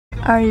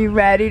Are you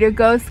ready to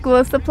go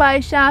school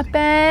supply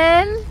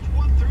shopping?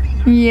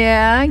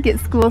 Yeah, get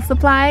school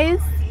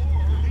supplies,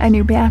 a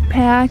new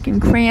backpack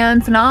and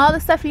crayons and all the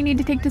stuff you need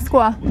to take to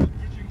school.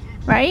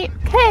 Right?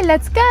 Okay,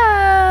 let's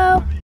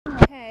go.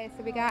 Okay,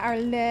 so we got our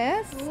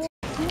list.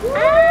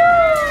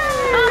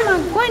 Oh my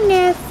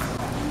goodness.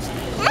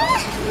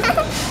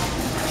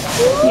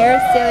 You're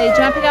silly. Do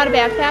you want to pick out a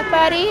backpack,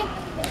 buddy?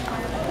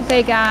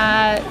 They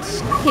got,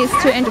 he's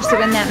too interested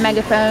in that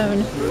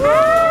megaphone.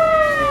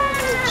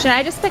 Should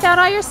I just pick out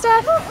all your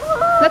stuff?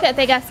 Look at,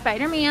 they got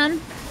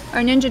Spider-Man or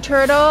Ninja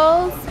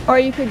Turtles, or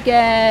you could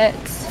get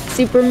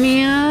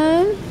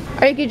Superman,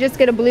 or you could just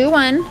get a blue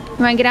one. You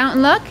want to get out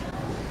and look?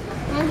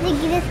 I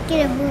think you just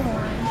get a blue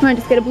one. You want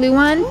to just get a blue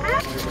one?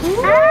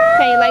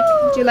 Okay,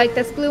 do you like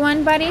this blue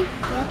one, buddy?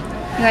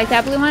 Yeah. You like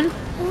that blue one?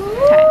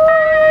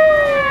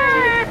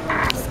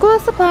 Okay. School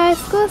supplies,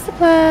 school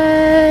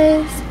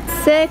supplies.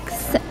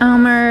 6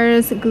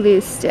 Elmer's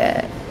glue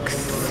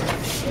sticks.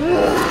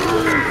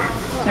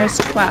 There's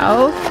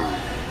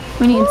 12.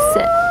 We need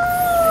 6.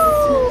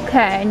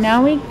 Okay,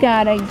 now we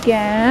gotta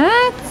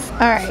get,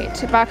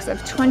 alright, a box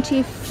of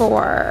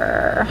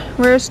 24.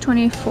 Where's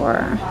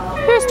 24?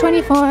 Here's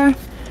 24.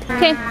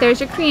 Okay, there's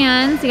your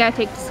crayons you gotta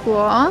take to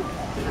school.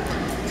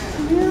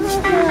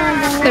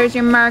 There's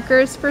your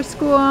markers for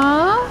school.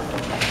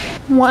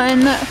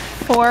 1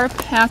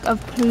 4-pack of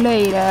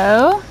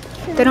Play-Doh.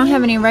 They don't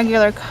have any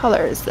regular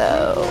colors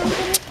though.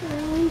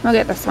 We'll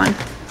get this one.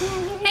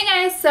 Hey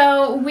guys,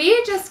 so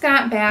we just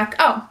got back.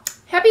 Oh,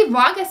 happy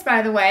Vlogust,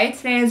 by the way.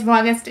 Today is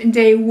Vlogust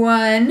day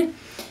 1.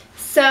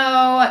 So,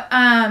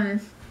 I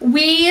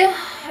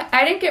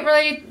didn't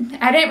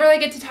really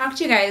get to talk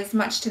to you guys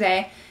much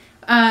today.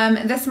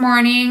 This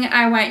morning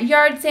I went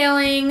yard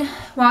sailing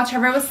while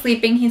Trevor was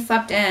sleeping. He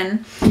slept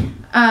in.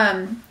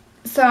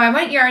 So I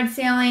went yard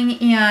sailing,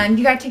 and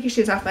you gotta take your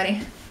shoes off,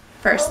 buddy,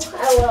 first.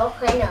 Oh,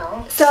 I will, I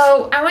know.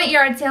 So I went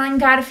yard sailing,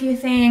 got a few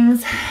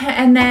things,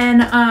 and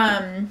then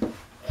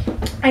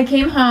I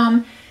came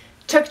home,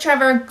 took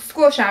Trevor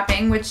school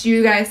shopping, which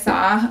you guys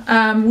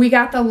saw. We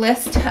got the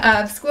list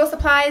of school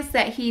supplies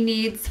that he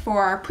needs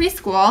for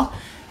preschool.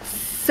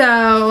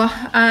 So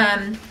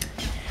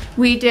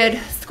we did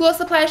school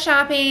supply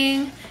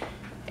shopping,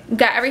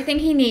 got everything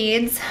he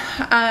needs.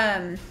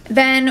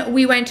 Then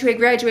we went to a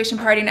graduation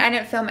party, and I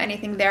didn't film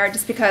anything there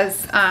just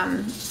because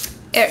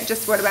it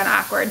just would have been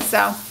awkward.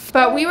 So,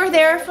 but we were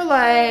there for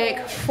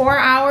like 4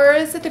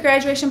 hours at the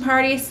graduation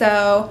party,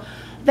 so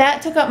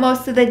that took up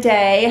most of the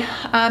day.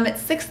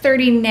 It's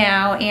 6:30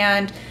 now,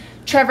 and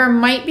Trevor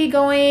might be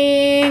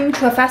going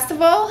to a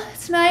festival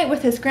tonight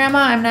with his grandma.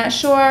 I'm not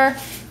sure.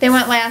 They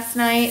went last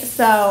night.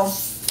 So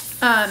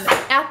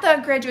at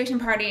the graduation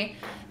party,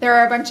 there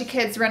are a bunch of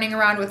kids running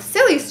around with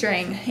silly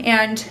string,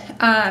 and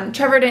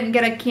Trevor didn't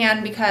get a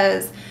can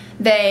because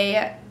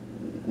they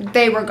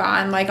were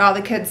gone. Like, all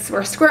the kids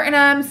were squirting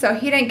them, so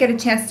he didn't get a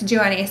chance to do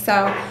any.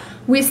 So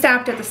we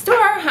stopped at the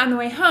store on the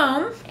way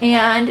home,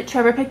 and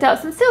Trevor picked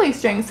out some silly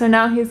string. So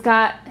now he's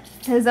got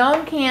his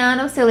own can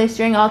of silly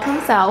string all to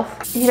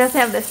himself. He doesn't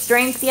have the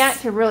strength yet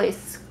to really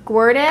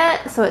squirt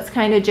it, so it's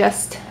kind of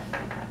just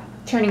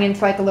turning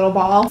into like a little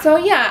ball. So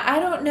yeah, I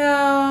don't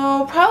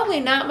know, probably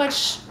not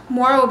much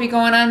more will be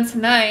going on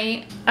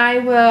tonight. I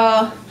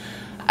will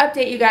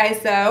update you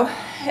guys though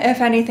if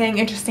anything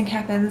interesting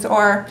happens,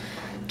 or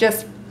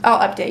just I'll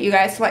update you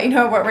guys to let you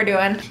know what we're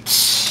doing.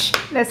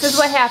 This is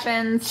what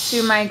happens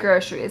to my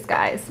groceries,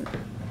 guys.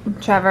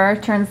 Trevor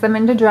turns them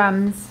into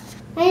drums.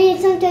 I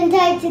need something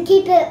tight to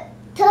keep it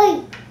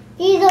tight.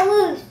 These are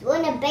loose.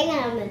 When I bang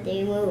on them,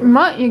 they move.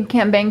 What? You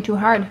can't bang too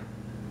hard.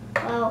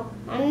 Well,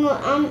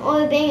 I'm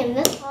only banging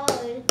this hard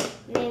and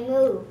they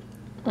move.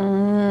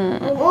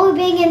 I'm only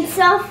banging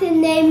soft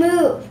and they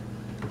move.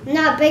 I'm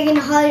not banging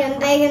hard, I'm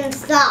banging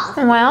soft.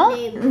 Well,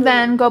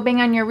 then go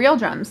bang on your real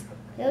drums.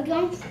 Real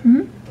drums?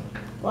 Mm-hmm.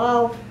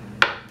 Well,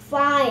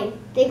 fine.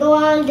 They go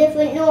on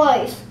different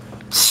noise.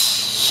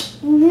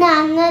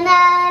 Na na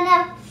na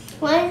na.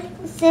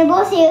 One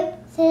symbol's here.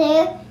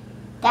 Here.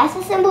 That's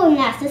a symbol, and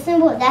that's a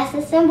symbol, that's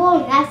a symbol,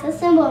 and that's a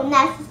symbol, and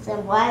that's a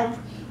symbol.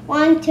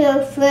 1,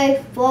 2, 3,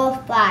 4,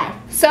 5.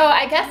 So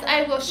I guess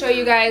I will show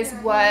you guys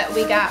what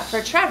we got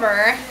for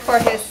Trevor for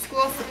his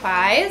school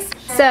supplies.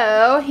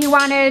 So he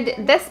wanted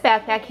this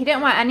backpack. He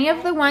didn't want any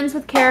of the ones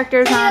with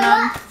characters on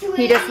them.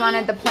 He just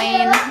wanted the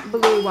plain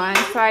blue one.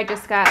 So I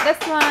just got this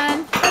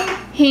one.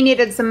 He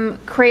needed some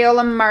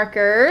Crayola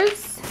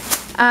markers.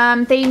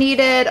 They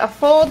needed a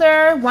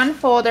folder, 1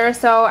 folder,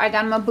 so I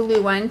got him a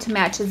blue one to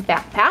match his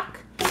backpack.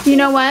 You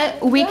know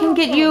what? We can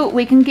get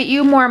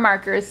you more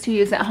markers to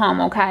use at home,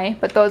 okay?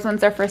 But those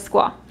ones are for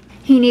school.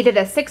 He needed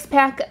a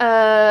 6-pack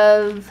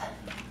of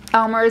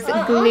Elmer's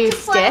glue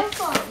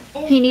sticks.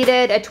 He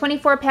needed a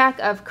 24-pack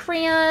of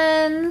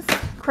crayons,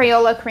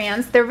 Crayola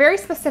crayons. They're very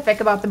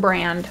specific about the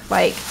brand.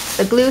 Like,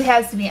 the glue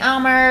has to be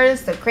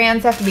Elmer's, the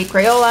crayons have to be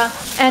Crayola.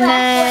 And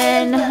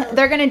then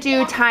they're gonna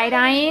do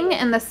tie-dyeing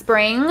in the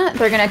spring.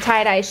 They're gonna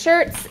tie-dye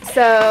shirts.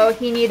 So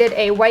he needed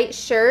a white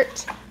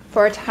shirt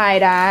for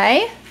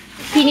tie-dye.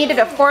 He needed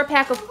a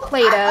 4-pack of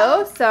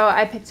Play-Doh, so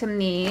I picked him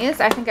these.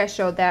 I think I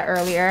showed that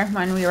earlier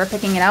when we were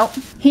picking it out.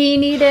 He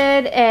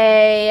needed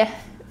a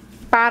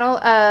bottle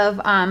of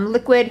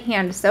liquid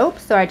hand soap,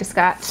 so I just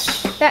got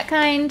that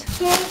kind.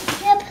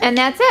 And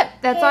that's it.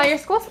 That's all your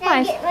school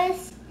supplies. Can I get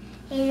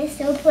my hand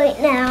soap right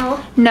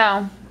now?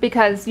 No,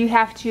 because you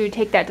have to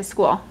take that to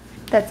school.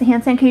 That's a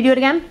handstand. Can you do it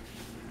again?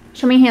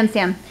 Show me a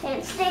handstand.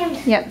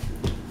 Handstand. Yep.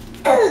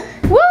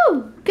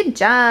 Woo! Good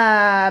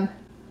job.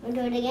 Wanna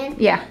do it again?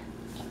 Yeah.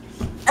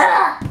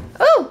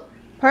 Oh,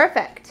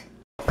 perfect.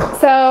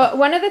 So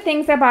one of the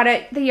things I bought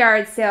at the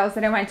yard sales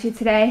that I went to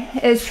today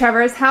is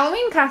Trevor's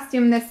Halloween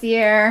costume this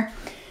year.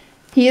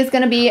 He is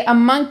going to be a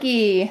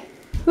monkey.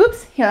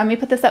 Oops, here, let me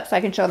put this up so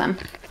I can show them.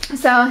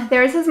 So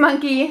there's his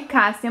monkey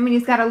costume, and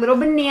he's got a little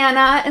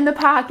banana in the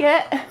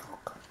pocket.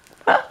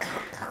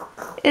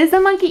 Is the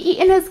monkey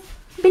eating his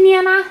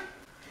banana?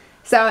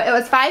 So it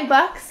was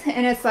 $5,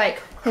 and it's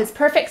like his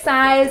perfect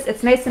size.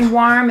 It's nice and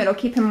warm. It'll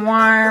keep him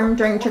warm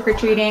during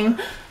trick-or-treating.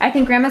 I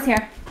think Grandma's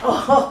here.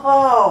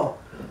 Oh,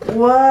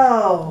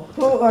 wow.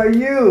 Who are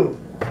you?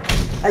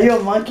 Are you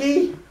a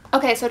monkey?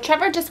 Okay, so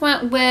Trevor just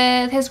went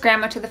with his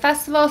grandma to the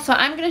festival, so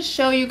I'm going to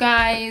show you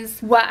guys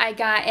what I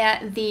got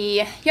at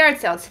the yard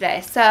sale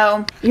today.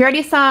 So you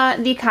already saw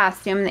the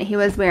costume that he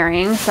was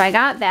wearing, so I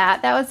got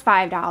that. That was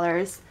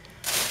 $5.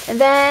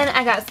 And then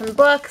I got some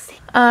books.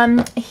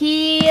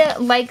 He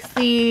likes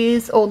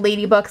these old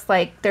lady books,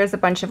 like there's a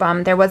bunch of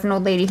them. There was an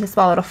old lady who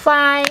swallowed a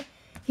fly.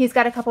 He's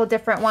got a couple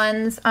different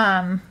ones,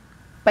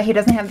 but he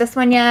doesn't have this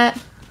one yet.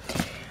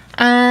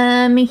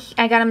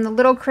 I got him the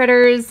Little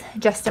Critters,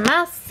 Just a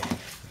Mess,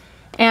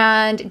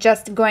 and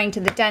Just Going to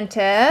the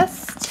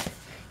Dentist.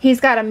 He's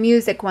got a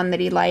music one that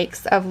he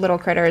likes of Little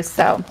Critters,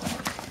 so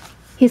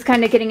he's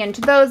kind of getting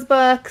into those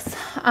books.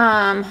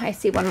 I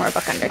see one more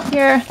book under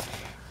here.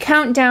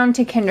 Countdown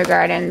to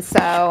Kindergarten,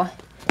 so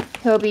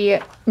he'll be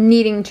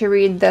needing to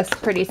read this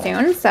pretty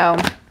soon, so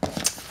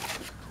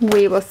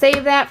we will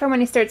save that for when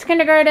he starts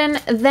kindergarten.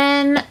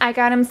 Then I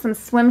got him some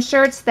swim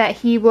shirts that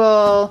he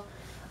will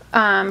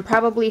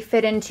probably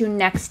fit into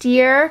next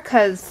year,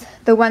 because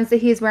the ones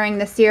that he's wearing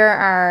this year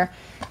are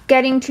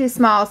getting too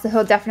small, so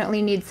he'll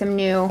definitely need some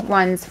new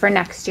ones for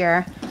next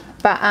year.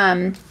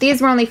 But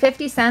these were only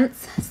 50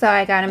 cents, so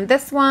I got him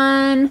this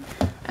one.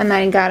 And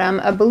then I got him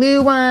a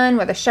blue one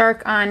with a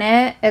shark on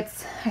it. I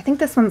think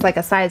this one's like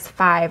a size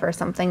 5 or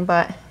something,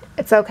 but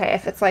it's okay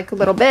if it's like a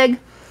little big.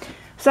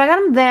 So I got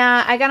him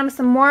that. I got him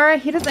some more.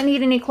 He doesn't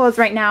need any clothes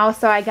right now,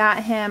 so I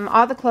got him,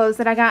 all the clothes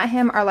that I got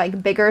him are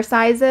like bigger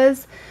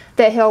sizes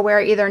that he'll wear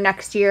either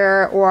next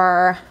year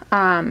or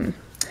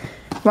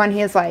when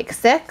he's like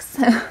 6.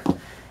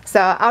 So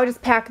I'll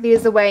just pack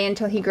these away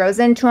until he grows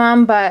into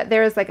them. But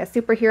there's like a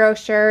superhero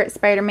shirt,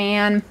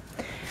 Spider-Man.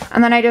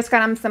 And then I just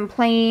got him some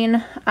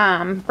plain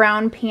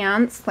brown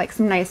pants, like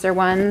some nicer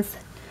ones.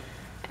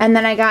 And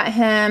then I got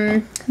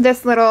him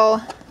this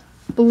little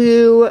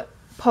blue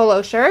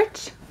polo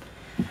shirt.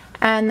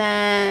 And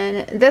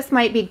then this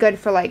might be good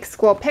for like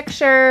school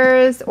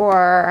pictures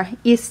or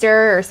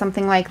Easter or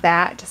something like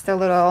that. Just a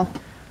little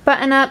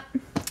button up.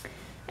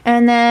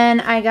 And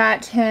then I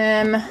got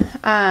him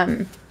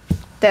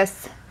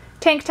this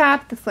tank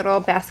top, this little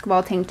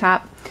basketball tank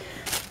top.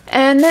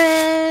 And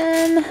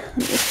then, let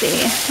me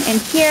see, in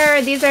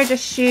here, these are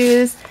just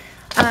shoes.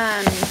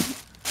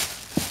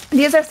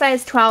 These are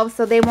size 12,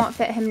 so they won't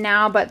fit him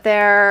now, but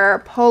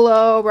they're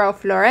Polo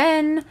Ralph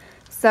Lauren.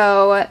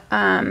 So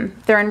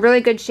they're in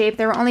really good shape.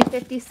 They were only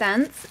 50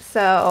 cents,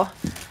 so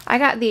I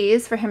got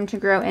these for him to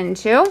grow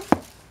into.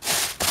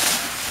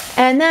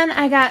 And then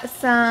I got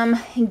some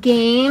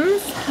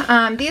games.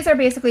 These are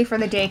basically for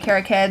the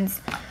daycare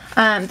kids.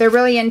 They're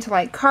really into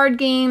like card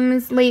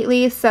games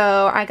lately,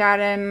 so I got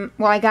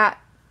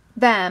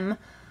them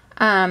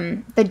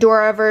the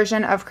Dora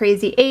version of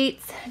Crazy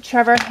 8s.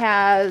 Trevor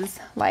has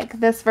like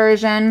this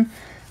version,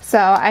 so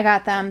I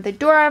got them the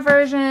Dora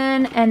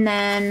version and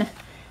then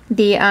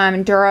the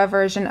Dora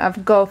version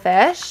of Go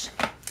Fish.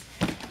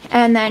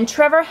 And then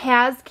Trevor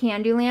has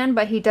Candyland,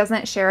 but he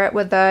doesn't share it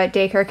with the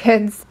daycare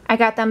kids. I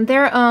got them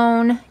their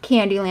own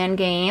Candyland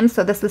game,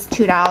 so this was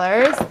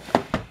 $2.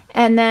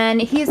 And then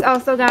he's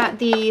also got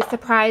the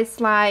Surprise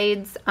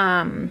Slides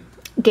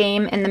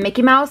game in the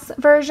Mickey Mouse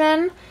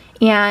version,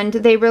 and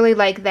they really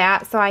like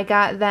that, so I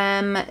got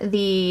them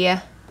the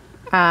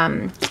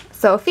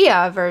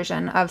Sophia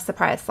version of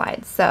Surprise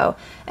Slides. So,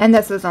 and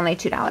this was only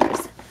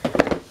 $2.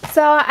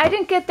 So I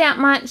didn't get that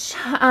much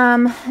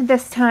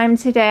this time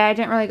today. I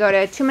didn't really go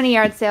to too many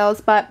yard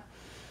sales, but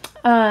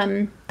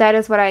that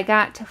is what I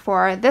got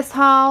for this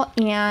haul.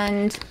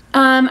 And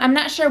I'm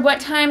not sure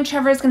what time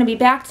Trevor's going to be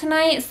back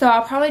tonight, so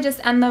I'll probably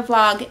just end the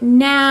vlog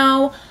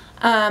now.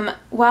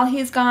 While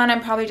he's gone,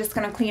 I'm probably just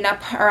going to clean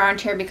up around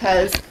here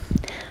because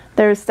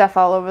there's stuff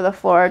all over the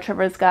floor.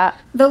 Trevor's got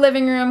the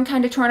living room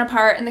kind of torn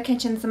apart and the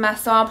kitchen's a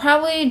mess, so I'll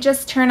probably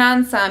just turn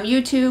on some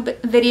YouTube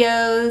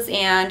videos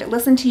and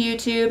listen to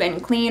YouTube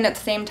and clean at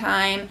the same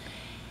time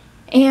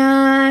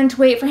and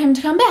wait for him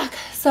to come back.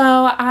 So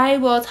I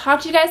will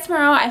talk to you guys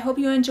tomorrow. I hope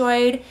you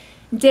enjoyed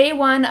day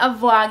 1 of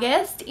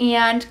Vlogust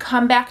and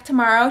come back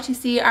tomorrow to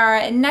see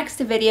our next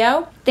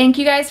video. Thank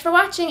you guys for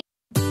watching.